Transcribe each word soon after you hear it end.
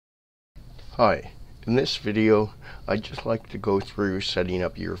Hi, in this video I'd just like to go through setting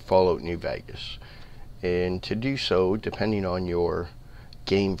up your FalloutNV. And to do so, depending on your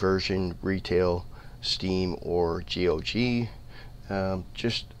game version, retail, Steam, or GOG,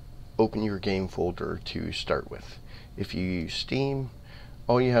 just open your game folder to start with. If you use Steam,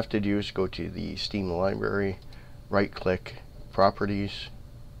 all you have to do is go to the Steam library, right click, Properties,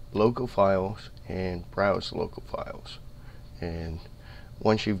 Local Files, and Browse Local Files. And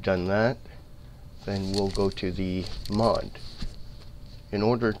once you've done that, then we'll go to the mod. In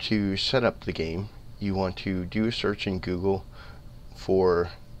order to set up the game, you want to do a search in Google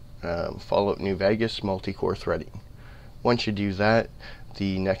for FalloutNV Multicore threading. Once you do that,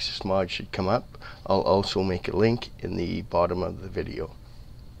 the Nexus mod should come up. I'll also make a link in the bottom of the video.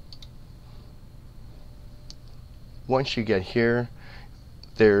 Once you get here,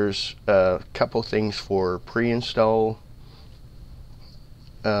 there's a couple things for pre-install.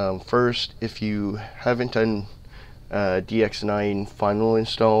 First, if you haven't done DX9 final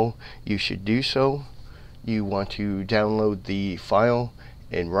install, you should do so. You want to download the file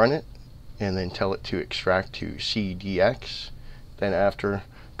and run it, and then tell it to extract to CDX. Then after,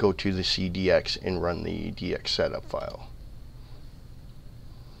 go to the CDX and run the DX setup file.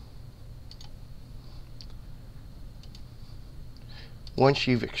 Once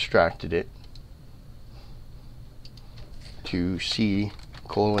you've extracted it to C:/DX,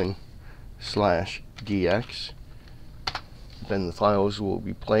 then the files will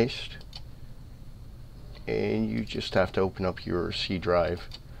be placed, and you just have to open up your C drive,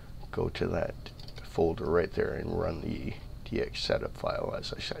 go to that folder right there, and run the DX setup file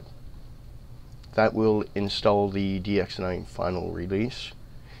as I said. That will install the DX9 final release.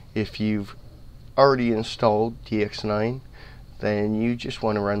 If you've already installed DX9, then you just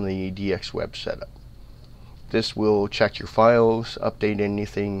want to run the DX web setup. This will check your files, update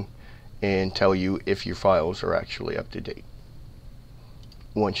anything, and tell you if your files are actually up to date.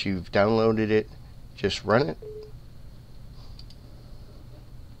 Once you've downloaded it, just run it,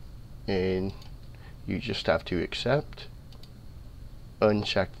 and you just have to accept.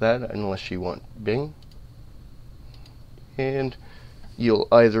 Uncheck that unless you want Bing, and you'll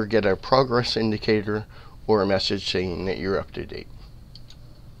either get a progress indicator or a message saying that you're up to date.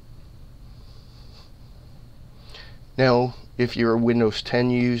 Now, if you're a Windows 10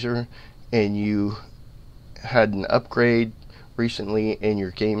 user and you had an upgrade recently and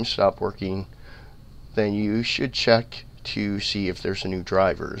your game stopped working, then you should check to see if there's a new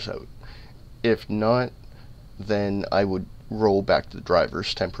drivers out. If not, then I would roll back the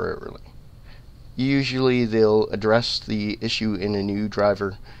drivers temporarily. Usually they'll address the issue in a new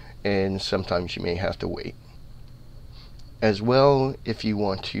driver, and sometimes you may have to wait. As well, if you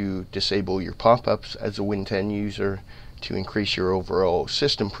want to disable your pop-ups as a Win 10 user to increase your overall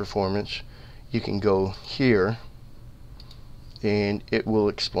system performance, you can go here and it will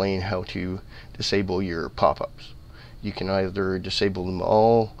explain how to disable your pop-ups. You can either disable them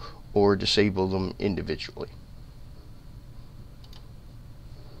all or disable them individually.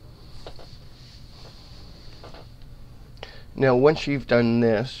 Now, once you've done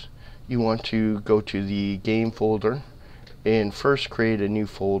this, you want to go to the game folder and first create a new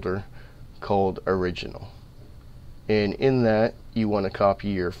folder called Original. And in that, you want to copy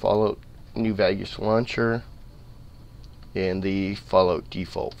your FalloutNV launcher and the Fallout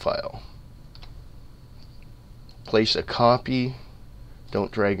default file. Place a copy,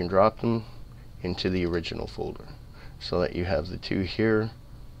 don't drag and drop them, into the original folder so that you have the two here,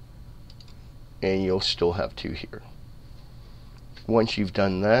 and you'll still have two here. Once you've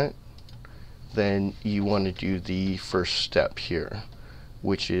done that, then you want to do the first step here,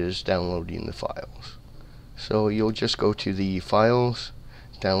 which is downloading the files. So you'll just go to the files,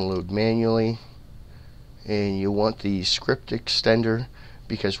 download manually, and you'll want the script extender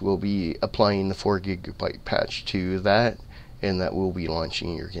because we'll be applying the 4 GB patch to that, and that will be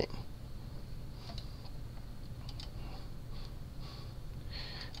launching your game.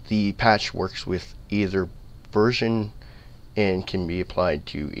 The patch works with either version and can be applied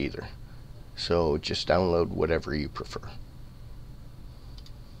to either. So just download whatever you prefer.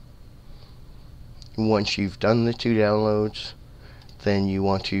 Once you've done the two downloads, then you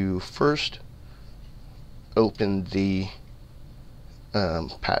want to first open the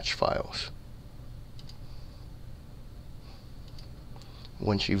patch files.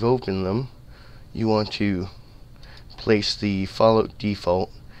 Once you've opened them, you want to place the Fallout default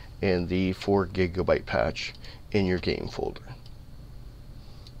and the 4 GB patch in your game folder.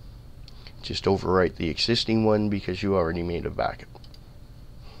 Just overwrite the existing one because you already made a backup.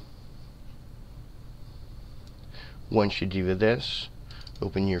 Once you do this,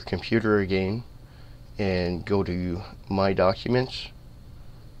 open your computer again and go to My Documents,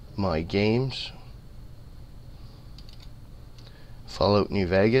 My Games, Fallout New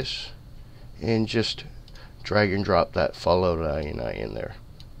Vegas, and just drag and drop that FalloutNV in there.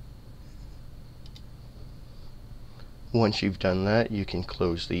 Once you've done that, you can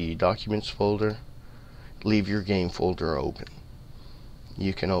close the Documents folder, leave your game folder open.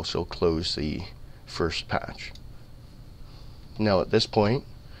 You can also close the first patch. Now at this point,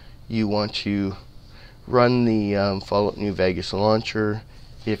 you want to run the Fallout New Vegas launcher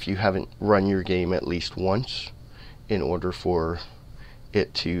if you haven't run your game at least once, in order for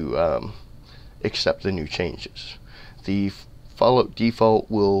it to accept the new changes. The Fallout default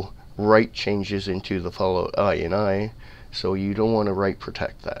will write changes into the FalloutNV, so you don't want to write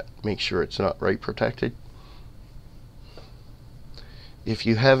protect that. Make sure it's not write protected. If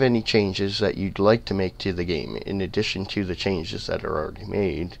you have any changes that you'd like to make to the game, in addition to the changes that are already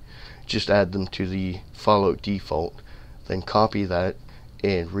made, just add them to the Fallout default, then copy that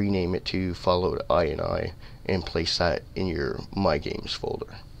and rename it to FalloutNV and place that in your My Games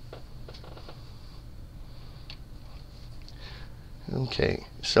folder. Okay,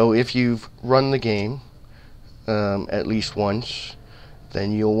 so if you've run the game at least once,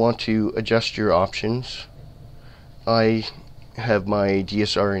 then you'll want to adjust your options. I have my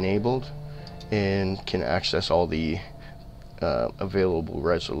DSR enabled and can access all the available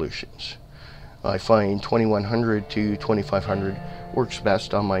resolutions. I find 2100 to 2500 works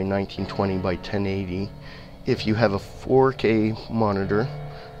best on my 1920 by 1080. If you have a 4K monitor,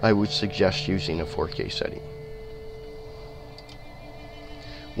 I would suggest using a 4K setting.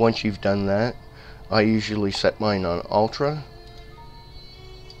 Once you've done that, I usually set mine on Ultra,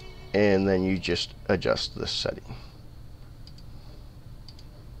 and then you just adjust this setting.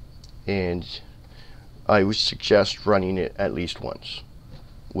 And I would suggest running it at least once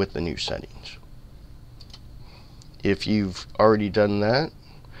with the new settings. If you've already done that,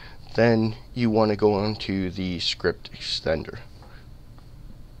 then you want to go on to the script extender.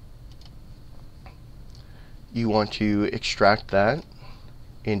 You want to extract that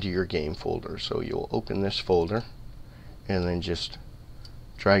into your game folder. So you'll open this folder and then just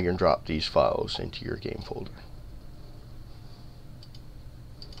drag and drop these files into your game folder.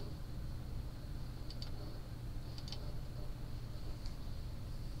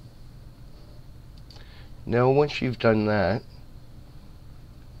 Now once you've done that,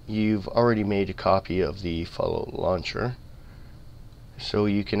 you've already made a copy of the Fallout launcher, so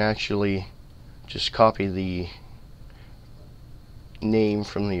you can actually just copy the name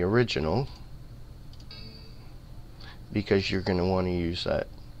from the original, because you're going to want to use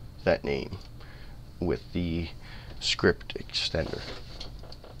that name with the script extender.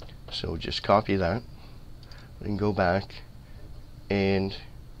 So just copy that, then go back, and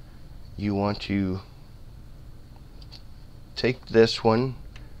you want to take this one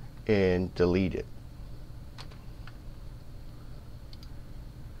and delete it.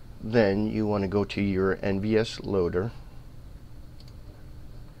 Then you want to go to your NVS loader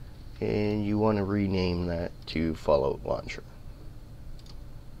and you want to rename that to Fallout Launcher.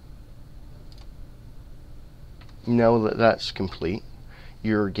 Now that that's complete,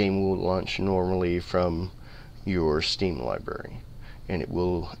 your game will launch normally from your Steam library, and it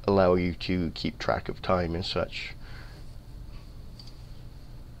will allow you to keep track of time and such.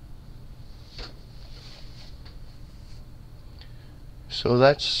 So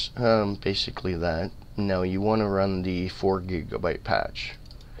that's basically that. Now you want to run the 4 GB patch,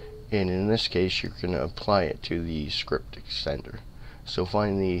 and in this case you're going to apply it to the script extender. So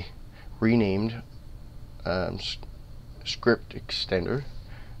find the renamed script extender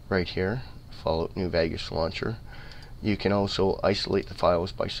right here, Fallout New Vegas Launcher. You can also isolate the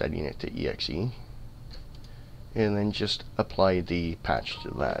files by setting it to exe, and then just apply the patch to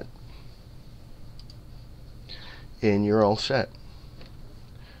that, and you're all set.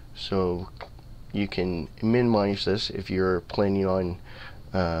 So you can minimize this if you're planning on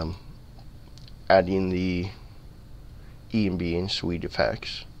adding the ENB and suite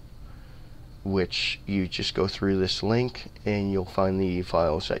effects, which you just go through this link and you'll find the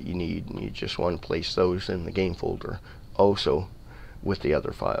files that you need, and you just want to place those in the game folder also with the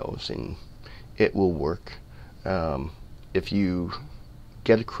other files, and it will work. If you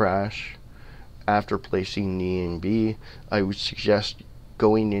get a crash after placing the ENB, I would suggest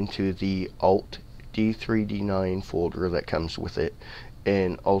going into the Alt D3D9 folder that comes with it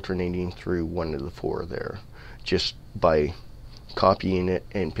and alternating through one of the 4 there, just by copying it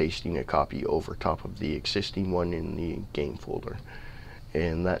and pasting a copy over top of the existing one in the game folder,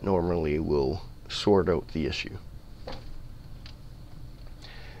 and that normally will sort out the issue.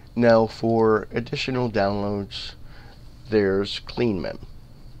 Now for additional downloads, there's Cleanmem.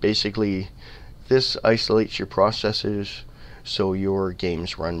 Basically, this isolates your processes so your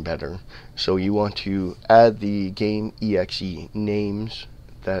games run better. So you want to add the game exe names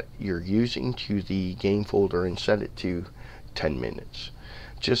that you're using to the game folder and set it to 10 minutes.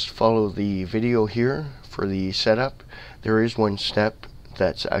 Just follow the video here for the setup. There is one step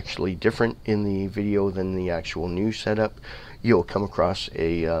that's actually different in the video than the actual new setup. You'll come across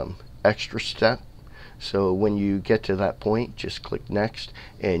a extra step. So when you get to that point, just click next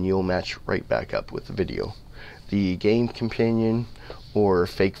and you'll match right back up with the video. The game companion or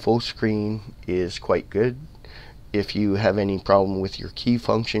fake full screen is quite good. If you have any problem with your key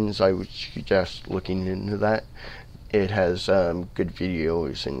functions, I would suggest looking into that. It has good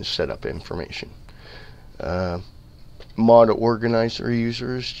videos and setup information. Mod organizer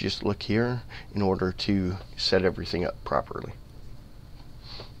users, just look here in order to set everything up properly.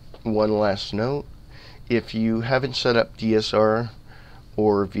 One last note, if you haven't set up DSR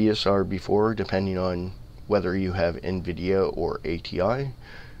or VSR before, depending on whether you have NVIDIA or ATI,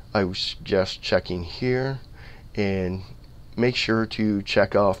 I would suggest checking here and make sure to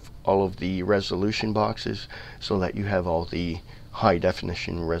check off all of the resolution boxes so that you have all the high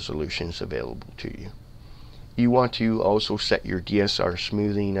definition resolutions available to you. You want to also set your DSR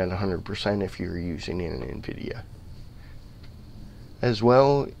smoothing at 100% if you're using an NVIDIA. As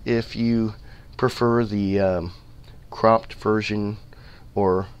well, if you prefer the cropped version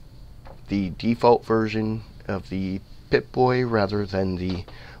or the default version of the Pip-Boy rather than the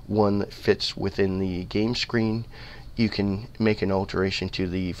one that fits within the game screen, you can make an alteration to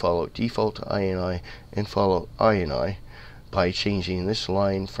the Fallout default INI and Fallout INI by changing this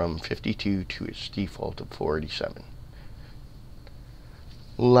line from 52 to its default of 487.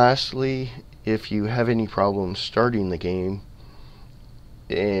 Lastly, if you have any problems starting the game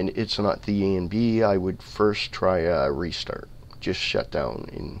and it's not the ENB, I would first try a restart. Just shut down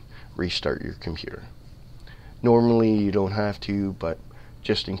and restart your computer. Normally you don't have to, but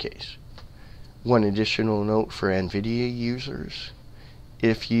just in case. One additional note for NVIDIA users: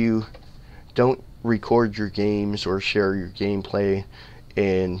 if you don't record your games or share your gameplay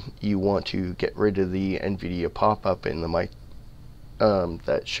and you want to get rid of the NVIDIA pop-up in the mic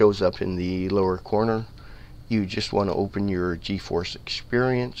that shows up in the lower corner, you just want to open your GeForce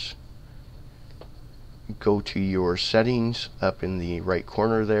Experience, go to your settings up in the right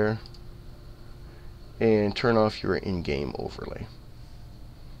corner there, and turn off your in-game overlay.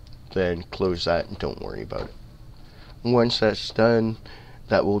 Then close that and don't worry about it. Once that's done,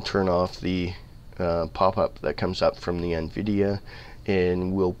 that will turn off the pop-up that comes up from the NVIDIA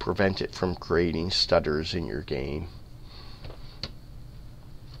and will prevent it from creating stutters in your game.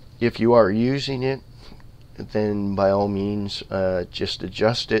 If you are using it, then by all means just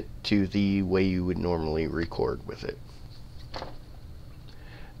adjust it to the way you would normally record with it.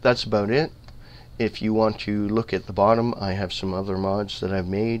 That's about it. If you want to look at the bottom, I have some other mods that I've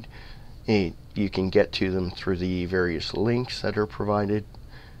made. You can get to them through the various links that are provided.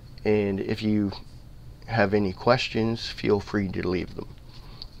 And if you have any questions, feel free to leave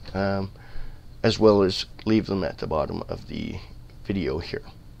them, as well as leave them at the bottom of the video here.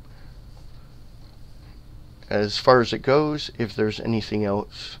 As far as it goes, if there's anything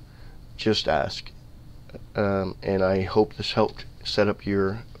else, just ask. And I hope this helped set up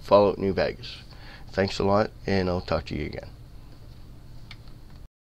your Fallout New Vegas. Thanks a lot, and I'll talk to you again.